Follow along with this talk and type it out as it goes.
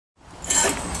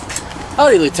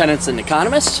Howdy, lieutenants and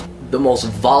economists. The most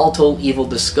volatile, evil,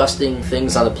 disgusting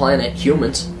things on the planet,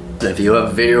 humans. If you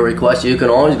have a video request, you can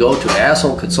always go to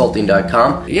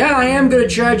assholeconsulting.com. Yeah, I am gonna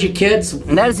charge you, kids.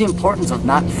 And that is the importance of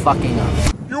not fucking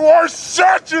up. You are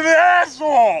such an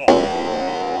asshole!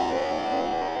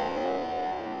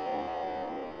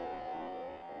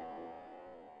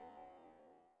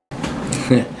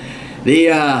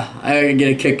 I get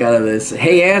a kick out of this.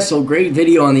 Hey asshole, great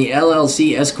video on the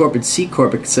LLC, S Corp, and C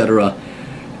Corp, etc.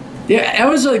 Yeah, that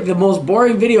was like the most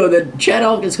boring video that Chad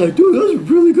Elkins like, dude, that was a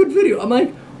really good video. I'm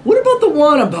like, what about the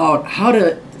one about how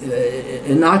to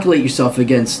inoculate yourself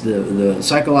against the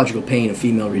psychological pain of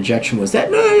female rejection? Was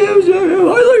that? No,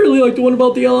 I really like the one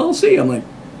about the LLC. I'm like,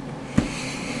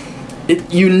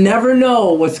 you never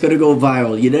know what's gonna go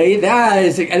viral. You know that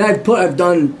is, and I've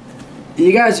done.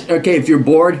 You guys, okay, if you're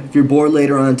bored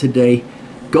later on today,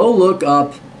 go look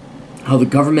up how the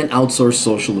government outsourced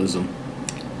socialism,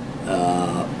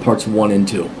 parts 1 and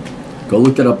 2. Go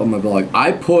look that up on my blog.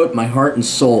 I put my heart and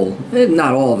soul,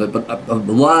 not all of it, but a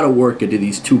lot of work into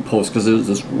these 2 posts because there was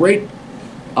this great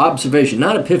observation,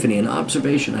 not epiphany, an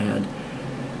observation I had,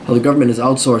 how the government has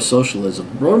outsourced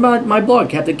socialism. Wrote about my blog,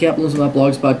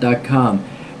 CaptainCapitalism.blogspot.com,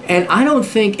 and I don't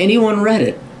think anyone read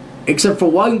it. Except for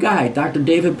one guy, Dr.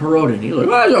 David Perotin. He's like, oh,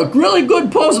 that's a really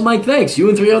good post. I'm like, thanks. You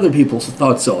and 3 other people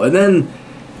thought so. And then,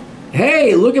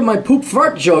 hey, look at my poop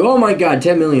fart joke. Oh my God,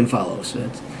 10 million follows.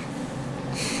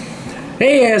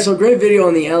 Hey, asshole, great video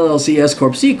on the LLC, S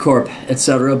Corp, C Corp,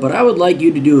 etc. But I would like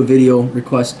you to do a video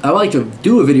request. I would like to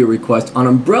do a video request on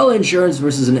umbrella insurance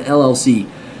versus an LLC.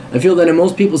 I feel that in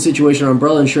most people's situation,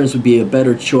 umbrella insurance would be a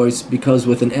better choice because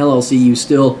with an LLC, you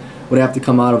still would have to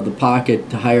come out of the pocket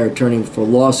to hire an attorney for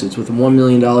lawsuits. With a $1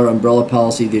 million umbrella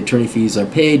policy, the attorney fees are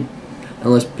paid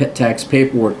unless tax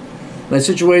paperwork. My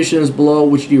situation is below.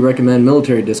 Which do you recommend?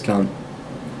 Military discount.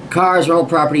 Cars, rental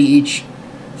property, each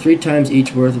 3 times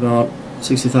each worth about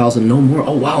 $60,000. No more.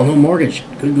 Oh wow, no mortgage.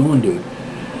 Good going, dude.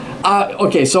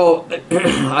 Okay, so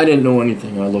I didn't know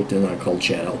anything. I looked in. I called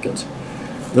Chad Elkins.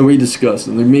 Then we discussed,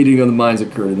 and the meeting of the minds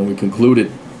occurred, and then we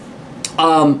concluded.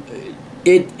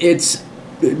 It's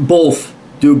both.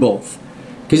 Do both.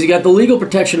 Because you got the legal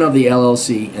protection of the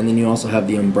LLC, and then you also have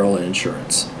the umbrella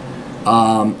insurance.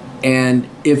 And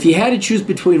if you had to choose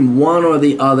between one or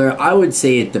the other, I would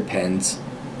say it depends.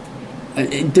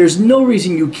 There's no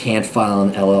reason you can't file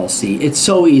an LLC. It's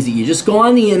so easy. You just go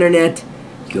on the internet,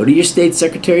 you go to your state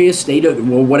secretary of state, or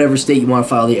whatever state you want to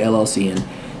file the LLC in.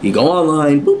 You go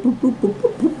online, boop, boop, boop, boop,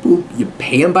 boop, boop, boop. You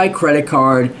pay them by credit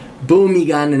card, boom, you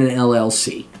got an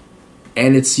LLC.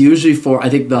 And it's usually for, I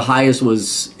think the highest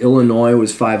was Illinois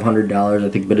was $500. I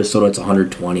think Minnesota it's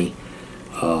 $120.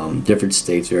 Different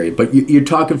states vary, but you're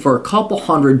talking for a couple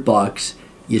 $100.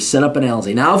 You set up an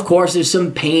LLC. Now, of course, there's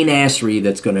some pain-assery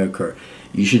that's going to occur.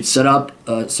 You should set up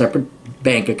a separate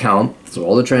bank account, so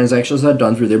all the transactions are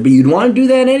done through there. But you'd want to do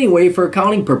that anyway for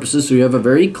accounting purposes, so you have a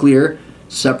very clear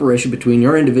separation between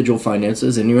your individual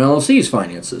finances and your LLC's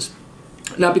finances.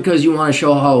 Not because you want to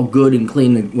show how good and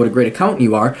clean and what a great accountant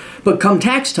you are, but come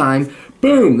tax time,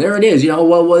 boom, there it is. You know,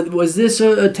 well, was this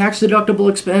a tax-deductible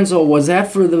expense, or was that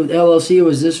for the LLC, or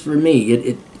was this for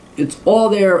me? It's all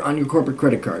there on your corporate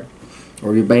credit card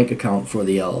or your bank account for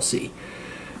the LLC.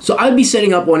 So I'd be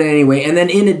setting up one anyway. And then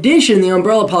in addition, the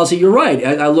umbrella policy, you're right.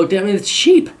 I looked at it, it's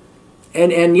cheap.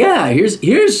 And yeah,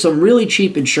 here's some really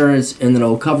cheap insurance, and then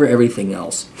it'll cover everything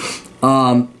else.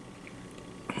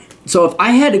 So if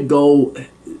I had to go,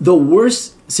 the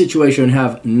worst situation would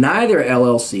have neither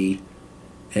LLC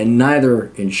and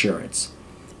neither insurance.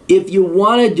 If you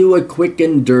want to do it quick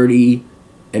and dirty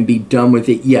and be done with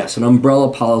it, yes, an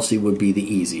umbrella policy would be the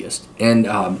easiest. And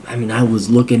I mean, I was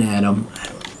looking at them.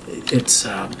 It's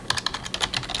and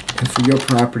for your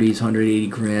properties, 180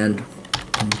 grand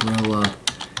umbrella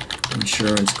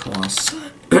insurance costs.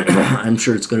 I'm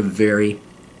sure it's going to vary.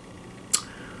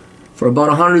 For about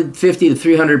 $150 to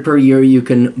 $300 per year, you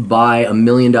can buy $1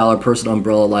 million personal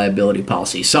umbrella liability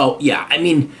policy. So yeah, I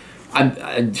mean,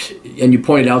 and you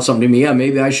pointed out something to me. Yeah,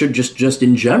 maybe I should just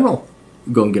in general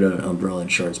go and get an umbrella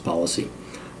insurance policy,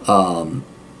 and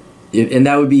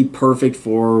that would be perfect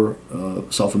for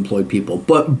self-employed people.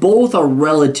 But both are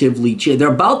relatively cheap.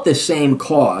 They're about the same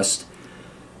cost.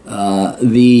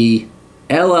 The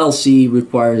LLC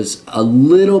requires a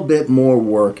little bit more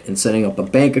work in setting up a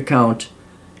bank account,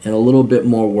 and a little bit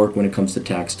more work when it comes to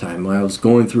tax time. When I was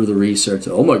going through the research,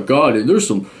 oh my God, and there's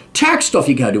some tax stuff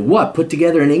you gotta do. What? Put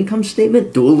together an income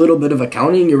statement? Do a little bit of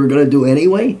accounting you were gonna do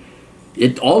anyway?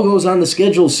 It all goes on the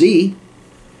Schedule C.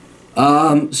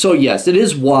 So yes, it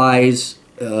is wise.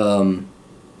 You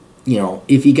know,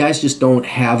 if you guys just don't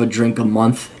have a drink a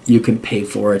month, you can pay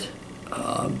for it.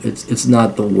 It's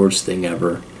not the worst thing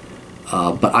ever.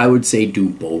 But I would say do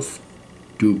both.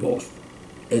 Do both.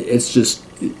 It's just,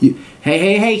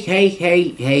 hey.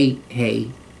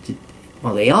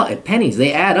 Well, they all pennies.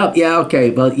 They add up. Yeah, okay.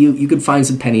 But you could find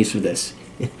some pennies for this.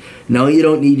 No, you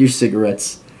don't need your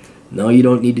cigarettes. No, you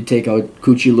don't need to take out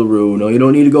Coochie LaRue. No, you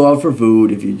don't need to go out for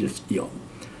food. If you just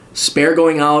spare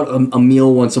going out a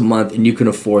meal once a month, and you can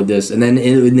afford this. And then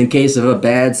in the case of a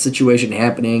bad situation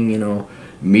happening,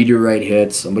 meteorite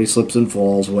hits, somebody slips and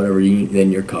falls, whatever,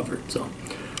 then you're covered. So, all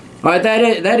right,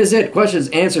 that is it. Questions,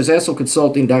 answers,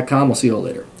 AstroConsulting.com. I'll see you all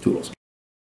later. Toodles.